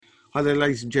Hi there,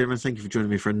 ladies and gentlemen. Thank you for joining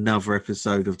me for another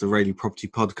episode of the Rayleigh Property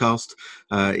Podcast.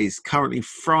 It's currently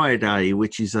Friday,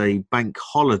 which is a bank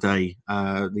holiday,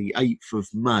 the 8th of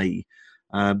May.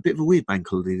 A bit of a weird bank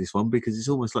holiday, this one, because it's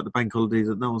almost like the bank holiday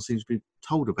that no one seems to be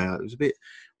told about. It was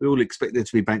we all expected there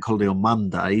to be bank holiday on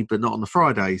Monday, but not on the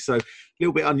Friday. So a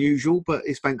little bit unusual, but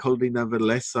it's bank holiday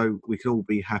nevertheless, so we can all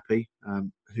be happy.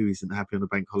 Who isn't happy on a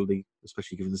bank holiday,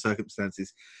 especially given the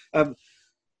circumstances?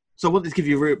 So I wanted to give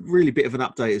you a really bit of an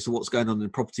update as to what's going on in the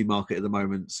property market at the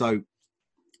moment. So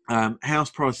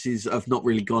house prices have not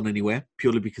really gone anywhere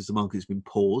purely because the market's been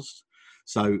paused.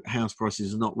 So house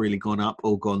prices have not really gone up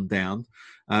or gone down.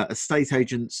 Estate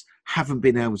agents haven't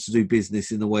been able to do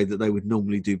business in the way that they would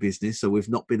normally do business. So we've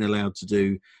not been allowed to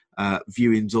do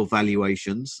viewings or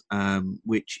valuations,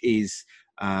 which is...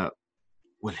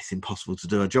 well, it's impossible to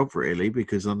do a job really,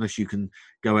 because unless you can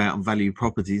go out and value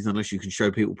properties, unless you can show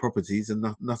people properties, and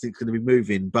nothing's going to be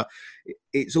moving. But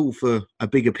it's all for a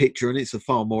bigger picture, and it's a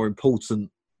far more important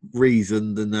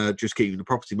reason than just keeping the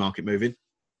property market moving.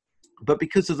 But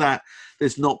because of that,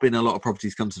 there's not been a lot of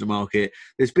properties come to the market.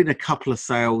 There's been a couple of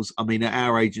sales. I mean, at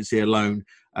our agency alone,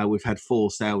 we've had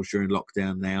 4 sales during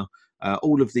lockdown now.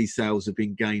 All of these sales have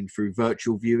been gained through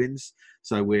virtual viewings.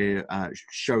 So we're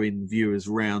showing viewers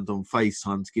around on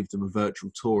FaceTime to give them a virtual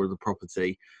tour of the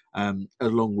property,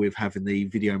 along with having the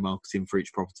video marketing for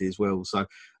each property as well. So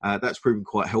that's proven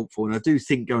quite helpful. And I do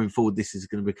think going forward, this is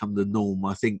going to become the norm.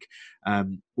 I think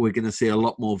we're going to see a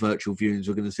lot more virtual viewings.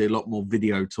 We're going to see a lot more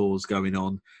video tours going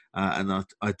on. And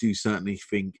I do certainly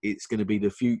think it's going to be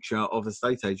the future of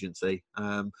estate agency.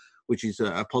 Which is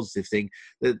a positive thing.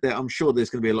 I'm sure there's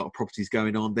going to be a lot of properties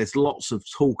going on. There's lots of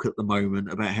talk at the moment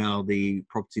about how the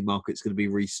property market's going to be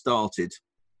restarted.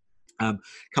 A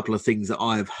couple of things that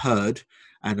I have heard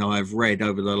and I've read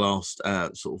over the last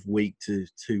sort of week to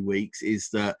 2 weeks is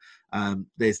that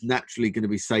there's naturally going to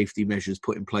be safety measures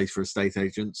put in place for estate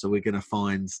agents. So we're going to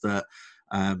find that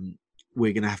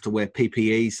we're going to have to wear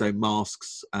PPE, so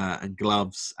masks and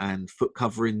gloves and foot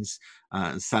coverings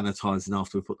and sanitising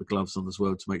after we put the gloves on as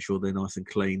well to make sure they're nice and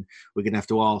clean. We're going to have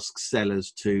to ask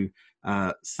sellers to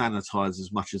sanitise as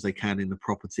much as they can in the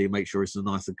property and make sure it's a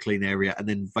nice and clean area, and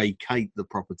then vacate the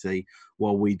property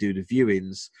while we do the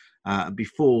viewings.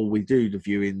 Before we do the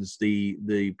viewings,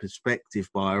 the prospective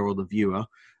buyer or the viewer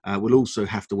will also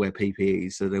have to wear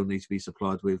PPE, so they'll need to be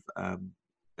supplied with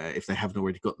if they haven't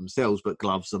already got themselves, but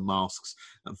gloves and masks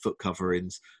and foot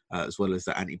coverings, as well as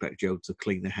the anti-bac gel to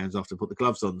clean their hands after they put the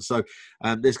gloves on. So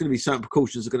there's going to be certain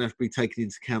precautions that are going to have to be taken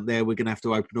into account there. We're going to have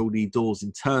to open all the doors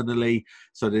internally,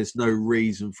 so there's no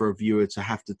reason for a viewer to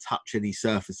have to touch any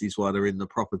surfaces while they're in the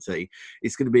property.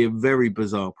 It's going to be a very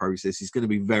bizarre process. It's going to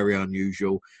be very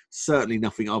unusual. Certainly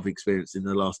nothing I've experienced in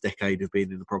the last decade of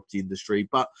being in the property industry,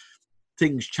 but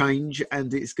things change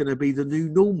and it's going to be the new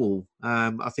normal.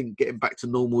 I think getting back to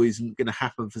normal isn't going to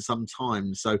happen for some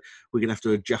time. So we're going to have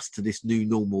to adjust to this new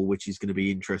normal, which is going to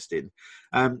be interesting.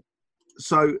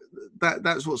 So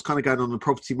that's what's kind of going on in the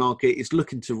property market. It's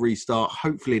looking to restart.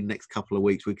 Hopefully in the next couple of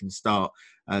weeks, we can start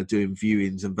doing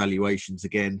viewings and valuations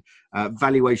again.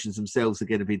 Valuations themselves are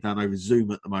going to be done over Zoom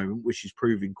at the moment, which is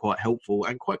proving quite helpful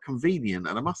and quite convenient.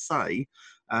 And I must say,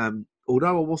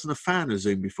 although I wasn't a fan of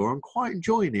Zoom before, I'm quite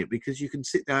enjoying it because you can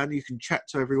sit down, you can chat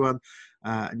to everyone,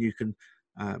 and you can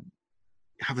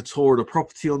have a tour of the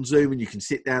property on Zoom, and you can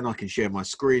sit down. I can share my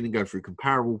screen and go through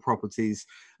comparable properties,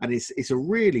 and it's a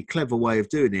really clever way of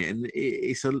doing it.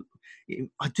 And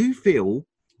I do feel,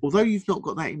 although you've not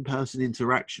got that in-person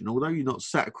interaction, although you're not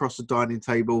sat across the dining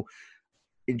table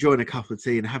enjoying a cup of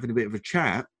tea and having a bit of a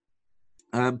chat,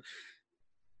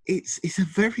 it's a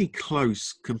very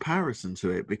close comparison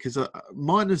to it, because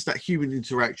minus that human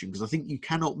interaction, because I think you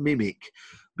cannot mimic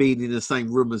being in the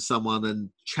same room as someone and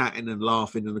chatting and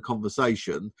laughing in a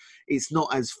conversation. It's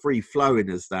not as free flowing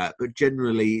as that, but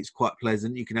generally it's quite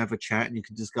pleasant. You can have a chat and you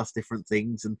can discuss different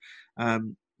things. And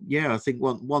I think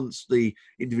once the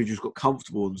individuals got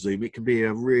comfortable on Zoom, it can be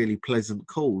a really pleasant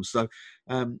call. So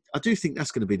I do think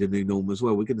that's going to be the new norm as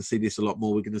well. We're going to see this a lot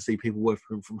more. We're going to see people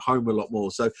working from home a lot more.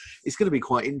 So it's going to be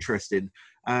quite interesting.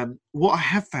 What I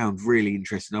have found really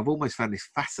interesting, I've almost found this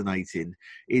fascinating,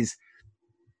 is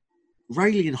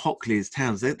Rayleigh and Hockley as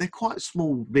towns. They're quite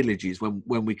small villages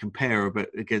when we compare a bit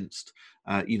against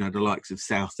the likes of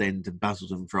Southend and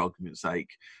Basildon, for argument's sake.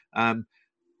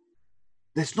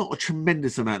 There's not a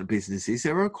tremendous amount of businesses.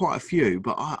 There are quite a few,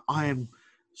 but I am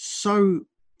so,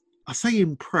 I say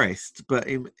impressed, but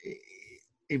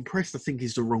impressed I think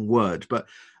is the wrong word. But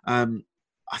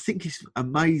I think it's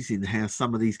amazing how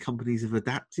some of these companies have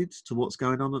adapted to what's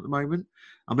going on at the moment.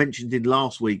 I mentioned in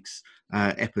last week's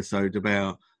episode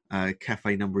about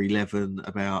Cafe Number 11,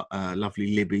 about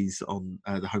Lovely Libby's on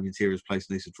the Home Interiors Place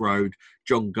on Eastwood Road,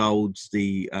 John Gold's,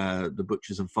 the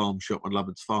Butchers and Farm Shop on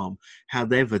Lovett's Farm, how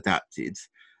they've adapted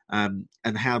and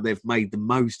how they've made the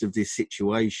most of this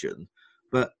situation.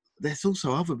 But there's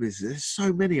also other businesses. There's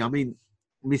so many. I mean,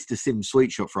 Mr. Sim's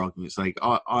Sweet Shop, for argument's sake,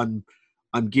 I'm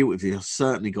guilty of it. I've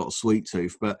certainly got a sweet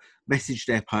tooth, but messaged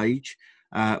their page.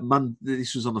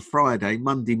 This was on a Friday.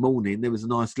 Monday morning, there was a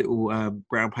nice little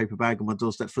brown paper bag on my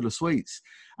doorstep full of sweets.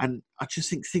 And I just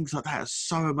think things like that are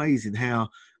so amazing, how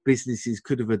businesses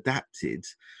could have adapted.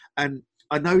 And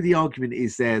I know the argument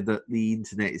is there that the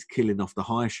internet is killing off the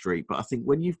high street, but I think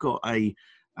when you've got a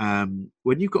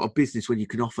business where you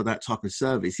can offer that type of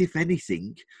service, if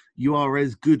anything, you are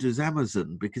as good as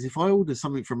Amazon. Because if I order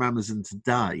something from Amazon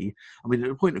today, I mean, at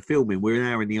the point of filming, we're an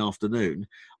hour in the afternoon.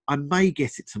 I may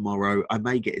get it tomorrow, I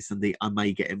may get it Sunday, I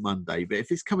may get it Monday. But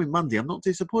if it's coming Monday, I'm not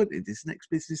disappointed. It's next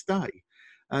business day.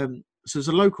 So as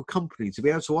a local company, to be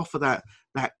able to offer that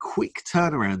quick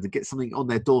turnaround to get something on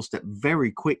their doorstep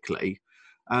very quickly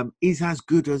is as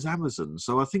good as Amazon.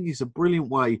 So I think it's a brilliant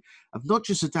way of not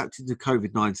just adapting to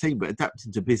COVID-19, but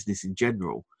adapting to business in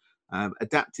general.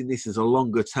 Adapting this as a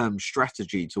longer term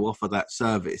strategy to offer that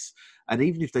service. And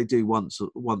even if they do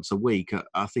once a week,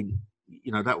 I think,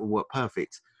 that will work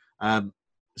perfect.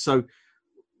 So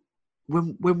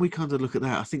when we kind of look at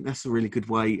that, I think that's a really good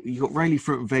way. You've got Rayleigh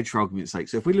Fruit and Veg, for argument's sake.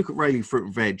 So if we look at Rayleigh Fruit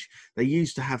and Veg, they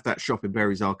used to have that shop in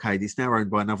Berries Arcade. It's now owned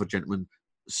by another gentleman,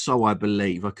 so I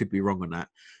believe. I could be wrong on that.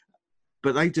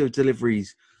 But they do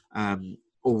deliveries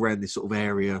all around this sort of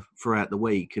area throughout the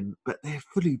week, but they're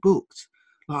fully booked.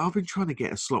 Like, I've been trying to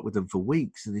get a slot with them for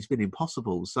weeks, and it's been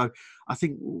impossible. So I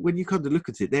think when you kind of look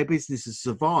at it, their business has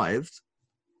survived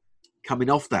coming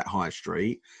off that high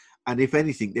street. And if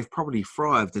anything, they've probably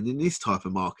thrived. And in this type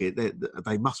of market,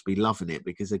 they must be loving it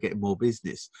because they're getting more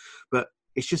business. But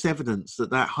it's just evidence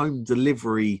that home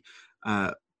delivery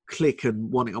click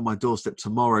and want it on my doorstep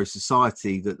tomorrow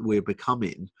society that we're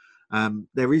becoming,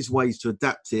 there is ways to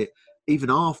adapt it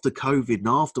even after COVID and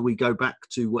after we go back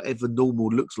to whatever normal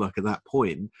looks like at that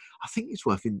point. I think it's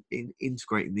worth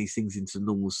integrating these things into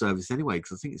normal service anyway,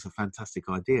 because I think it's a fantastic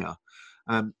idea.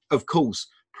 Of course,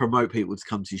 promote people to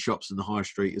come to your shops in the high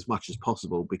street as much as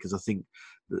possible, because I think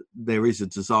that there is a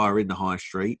desire in the high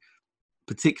street,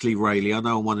 particularly Rayleigh. I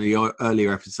know on one of the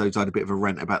earlier episodes I had a bit of a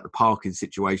rant about the parking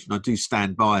situation. I do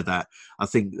stand by that. I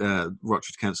think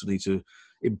Rochester Council need to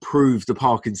improve the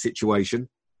parking situation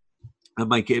and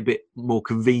make it a bit more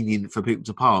convenient for people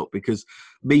to park, because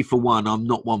me, for one, I'm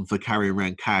not one for carrying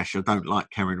around cash. I don't like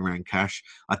carrying around cash.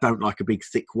 I don't like a big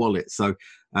thick wallet, so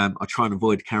I try and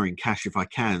avoid carrying cash if I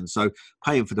can. So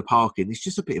paying for the parking is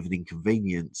just a bit of an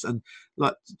inconvenience. And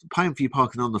like paying for your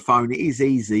parking on the phone, it is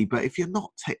easy, but if you're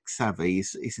not tech savvy,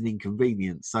 it's an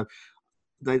inconvenience. So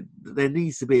there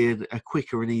needs to be a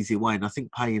quicker and easier way, and I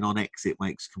think paying on exit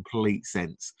makes complete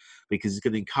sense, because it's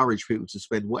going to encourage people to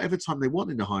spend whatever time they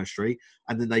want in the high street,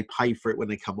 and then they pay for it when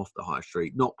they come off the high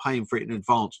street, not paying for it in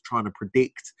advance, trying to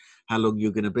predict how long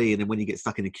you're going to be, and then when you get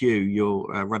stuck in a queue, you'll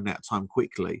run out of time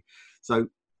quickly. So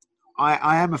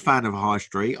I am a fan of a high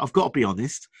street. I've got to be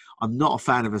honest, I'm not a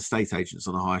fan of estate agents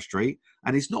on a high street,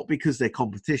 and it's not because they're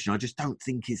competition. I just don't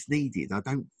think it's needed.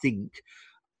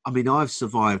 I mean, I've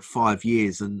survived 5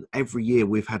 years, and every year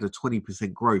we've had a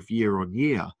 20% growth year on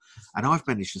year, and I've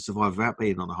managed to survive without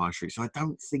being on the high street. So I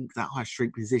don't think that high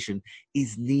street position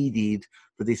is needed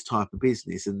for this type of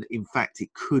business. And in fact,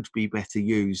 it could be better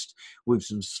used with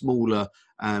some smaller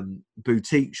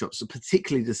boutique shops,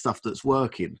 particularly the stuff that's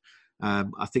working.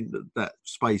 I think that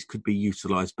space could be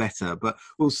utilised better, but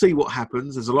we'll see what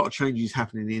happens. There's a lot of changes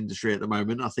happening in the industry at the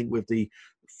moment. I think with the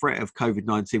threat of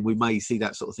COVID-19, we may see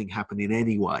that sort of thing happening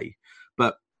anyway.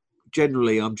 But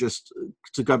generally,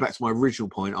 to go back to my original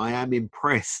point, I am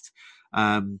impressed.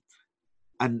 And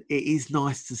it is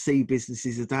nice to see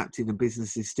businesses adapting and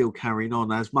businesses still carrying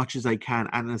on as much as they can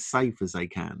and as safe as they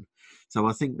can. So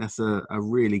I think that's a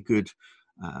really good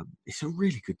it's a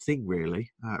really good thing,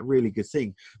 really. A really good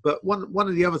thing. But one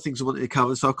of the other things I wanted to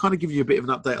cover, so I'll kind of give you a bit of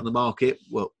an update on the market.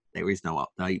 Well, there is no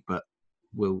update, but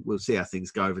we'll see how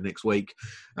things go over next week.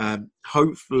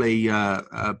 Hopefully,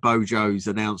 Bojo's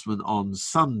announcement on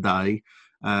Sunday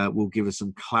will give us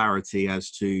some clarity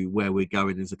as to where we're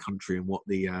going as a country and what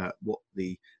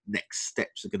the next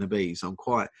steps are going to be. So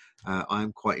I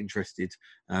am quite interested,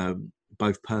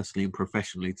 both personally and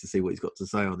professionally, to see what he's got to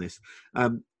say on this.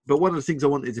 But one of the things I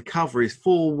wanted to cover is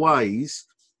 4 ways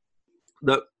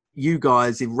that you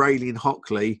guys in Rayleigh and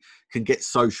Hockley can get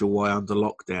social while under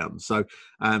lockdown. So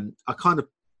I kind of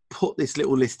put this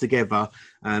little list together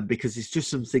because it's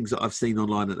just some things that I've seen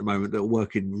online at the moment that are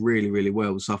working really, really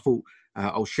well. So I thought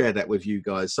I'll share that with you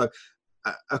guys. So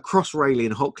across Rayleigh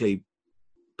and Hockley,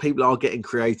 people are getting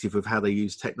creative with how they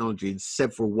use technology in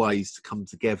several ways to come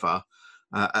together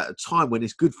at a time when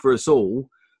it's good for us all.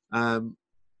 And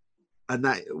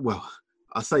that, well,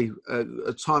 I say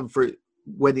a time for it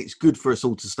when it's good for us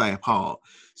all to stay apart.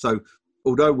 So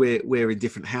although we're in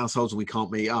different households and we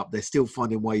can't meet up, they're still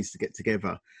finding ways to get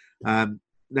together.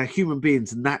 Now, human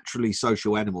beings are naturally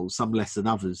social animals, some less than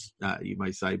others, you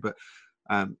may say, but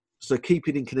so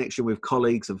keeping in connection with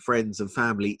colleagues and friends and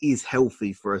family is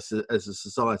healthy for us as a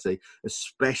society,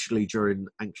 especially during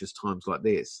anxious times like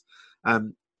this.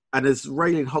 And as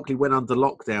Rayleigh and Hockley went under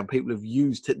lockdown, people have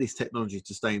used this technology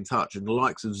to stay in touch, and the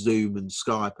likes of Zoom and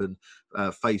Skype and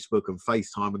Facebook and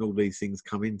FaceTime and all these things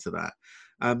come into that.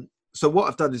 So what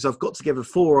I've done is I've got together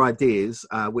 4 ideas,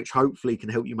 which hopefully can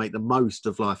help you make the most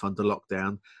of life under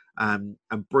lockdown, and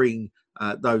bring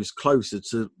those closer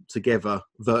together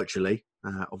virtually.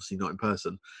 Obviously not in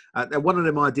person. Now, one of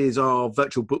them ideas are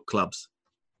virtual book clubs.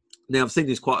 Now, I've seen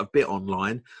this quite a bit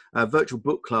online. Virtual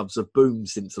book clubs have boomed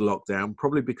since the lockdown,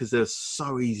 probably because they're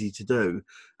so easy to do.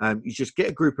 You just get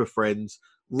a group of friends,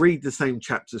 read the same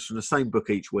chapters from the same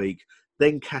book each week,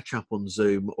 then catch up on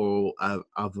Zoom or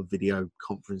other video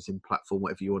conferencing platform,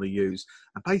 whatever you want to use,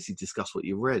 and basically discuss what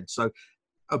you read. So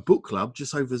a book club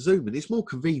just over Zoom, and it's more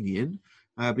convenient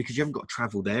because you haven't got to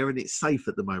travel there, and it's safe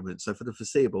at the moment. So for the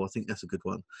foreseeable, I think that's a good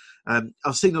one.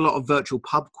 I've seen a lot of virtual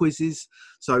pub quizzes.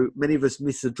 So many of us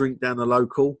miss a drink down the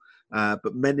local,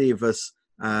 but many of us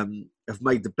have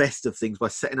made the best of things by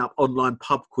setting up online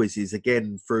pub quizzes,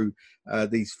 again, through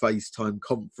these FaceTime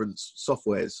conference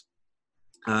softwares.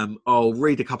 I'll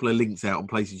read a couple of links out on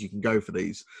places you can go for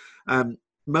these.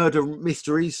 Murder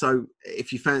mysteries. So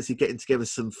if you fancy getting together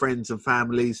some friends and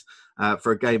families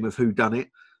for a game of whodunit,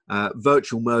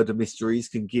 virtual murder mysteries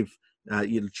can give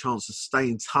you the chance to stay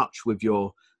in touch with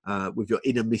your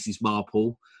inner Mrs.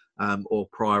 Marple or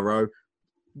Poirot.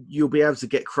 You'll be able to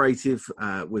get creative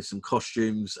with some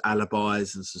costumes,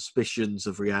 alibis, and suspicions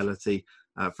of reality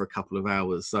for a couple of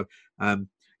hours. So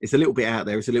it's a little bit out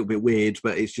there. It's a little bit weird,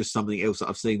 but it's just something else that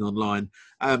I've seen online.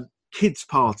 Kids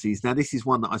parties. Now, this is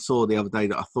one that I saw the other day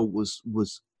that I thought was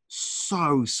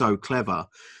so clever.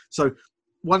 So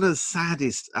one of the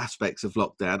saddest aspects of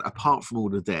lockdown, apart from all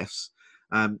the deaths,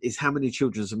 is how many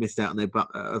children have missed out on their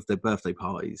birthday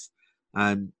parties.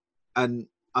 And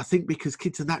I think because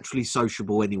kids are naturally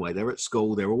sociable anyway, they're at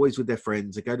school, they're always with their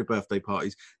friends, they go to birthday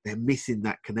parties, they're missing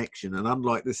that connection. And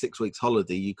unlike the 6 weeks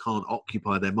holiday, you can't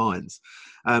occupy their minds.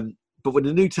 But with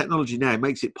the new technology now, it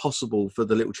makes it possible for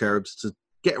the little cherubs to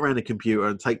get around a computer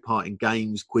and take part in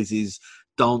games, quizzes,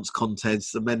 dance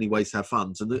contests, and many ways to have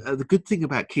fun. And the good thing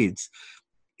about kids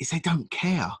is they don't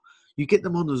care. You get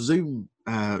them on a Zoom,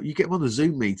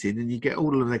 meeting, and you get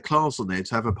all of their class on there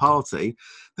to have a party.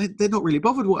 They're not really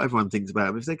bothered what everyone thinks about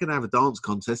them. If they're going to have a dance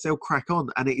contest, they'll crack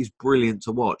on, and it is brilliant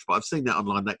to watch. But I've seen that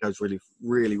online. That goes really,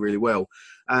 really, really well.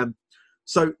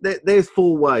 So there's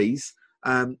 4 ways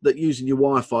that using your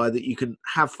Wi-Fi that you can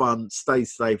have fun, stay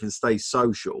safe, and stay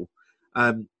social.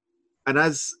 And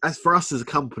as for us as a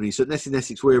company, so at Nest in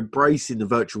Essex, we're embracing the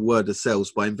virtual world of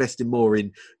sales by investing more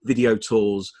in video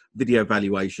tours, video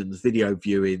valuations, video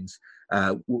viewings.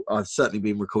 I've certainly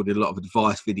been recording a lot of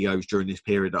advice videos during this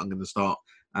period that I'm going to start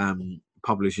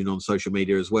publishing on social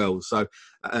media as well. So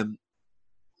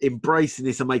embracing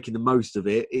this and making the most of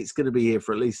it, it's going to be here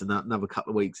for at least another couple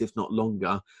of weeks, if not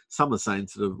longer. Some are saying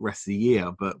to the rest of the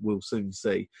year, but we'll soon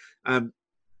see.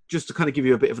 Just to kind of give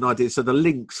you a bit of an idea, so the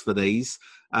links for these,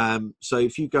 so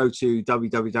if you go to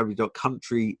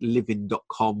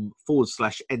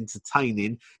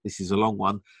www.countryliving.com/entertaining, this is a long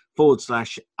one,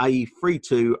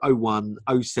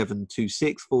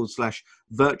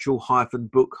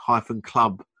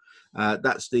 /A32010726/virtual-book-club.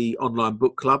 That's the online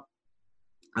book club.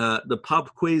 The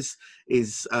pub quiz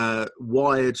is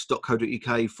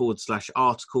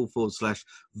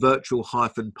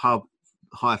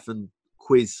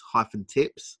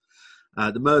wired.co.uk/article/virtual-pub-quiz-tips.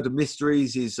 The murder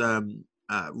mysteries is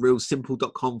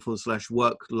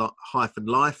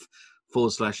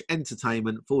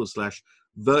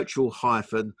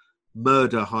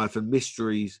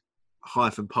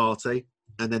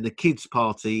And then the kids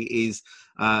party is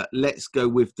let's go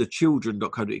with the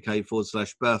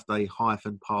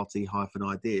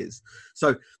children.co.uk/birthday-party-ideas.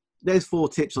 So there's 4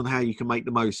 tips on how you can make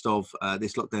the most of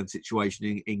this lockdown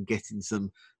situation in getting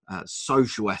some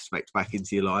social aspects back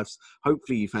into your lives.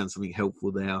 Hopefully you found something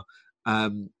helpful there.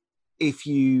 if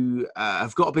you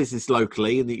have got a business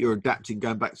locally and that you're adapting,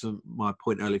 going back to my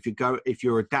point earlier, if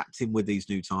you're adapting with these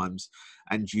new times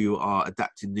and you are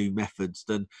adapting new methods,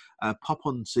 then pop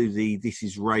onto the This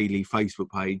Is Rayleigh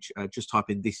Facebook page. Just type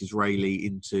in This Is Rayleigh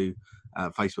into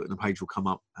Facebook and the page will come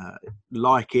up.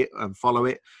 Like it and follow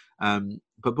it.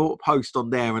 But post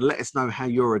on there and let us know how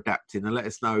you're adapting, and let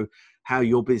us know how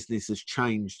your business has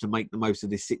changed to make the most of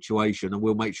this situation, and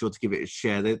we'll make sure to give it a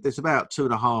share. There's about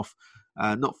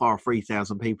 2.5, not far off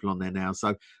 3,000 people on there now.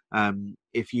 So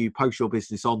if you post your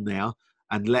business on there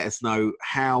and let us know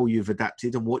how you've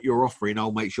adapted and what you're offering,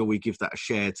 I'll make sure we give that a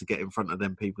share to get in front of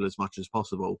them people as much as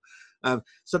possible.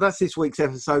 So that's this week's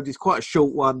episode. It's quite a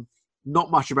short one.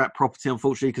 Not much about property,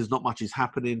 unfortunately, because not much is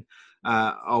happening.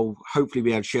 I'll hopefully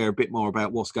be able to share a bit more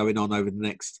about what's going on over the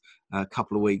next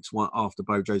couple of weeks after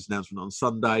Bojo's announcement on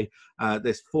Sunday.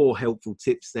 There's 4 helpful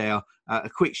tips there. A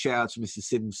quick shout out to Mr.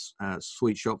 Sims'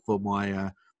 sweet shop for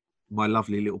my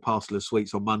lovely little parcel of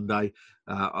sweets on Monday.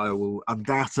 I will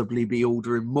undoubtedly be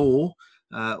ordering more,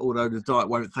 although the diet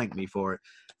won't thank me for it.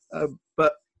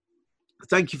 But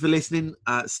thank you for listening.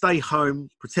 Stay home,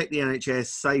 protect the NHS,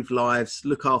 save lives,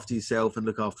 look after yourself and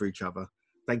look after each other.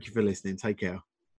 Thank you for listening. Take care.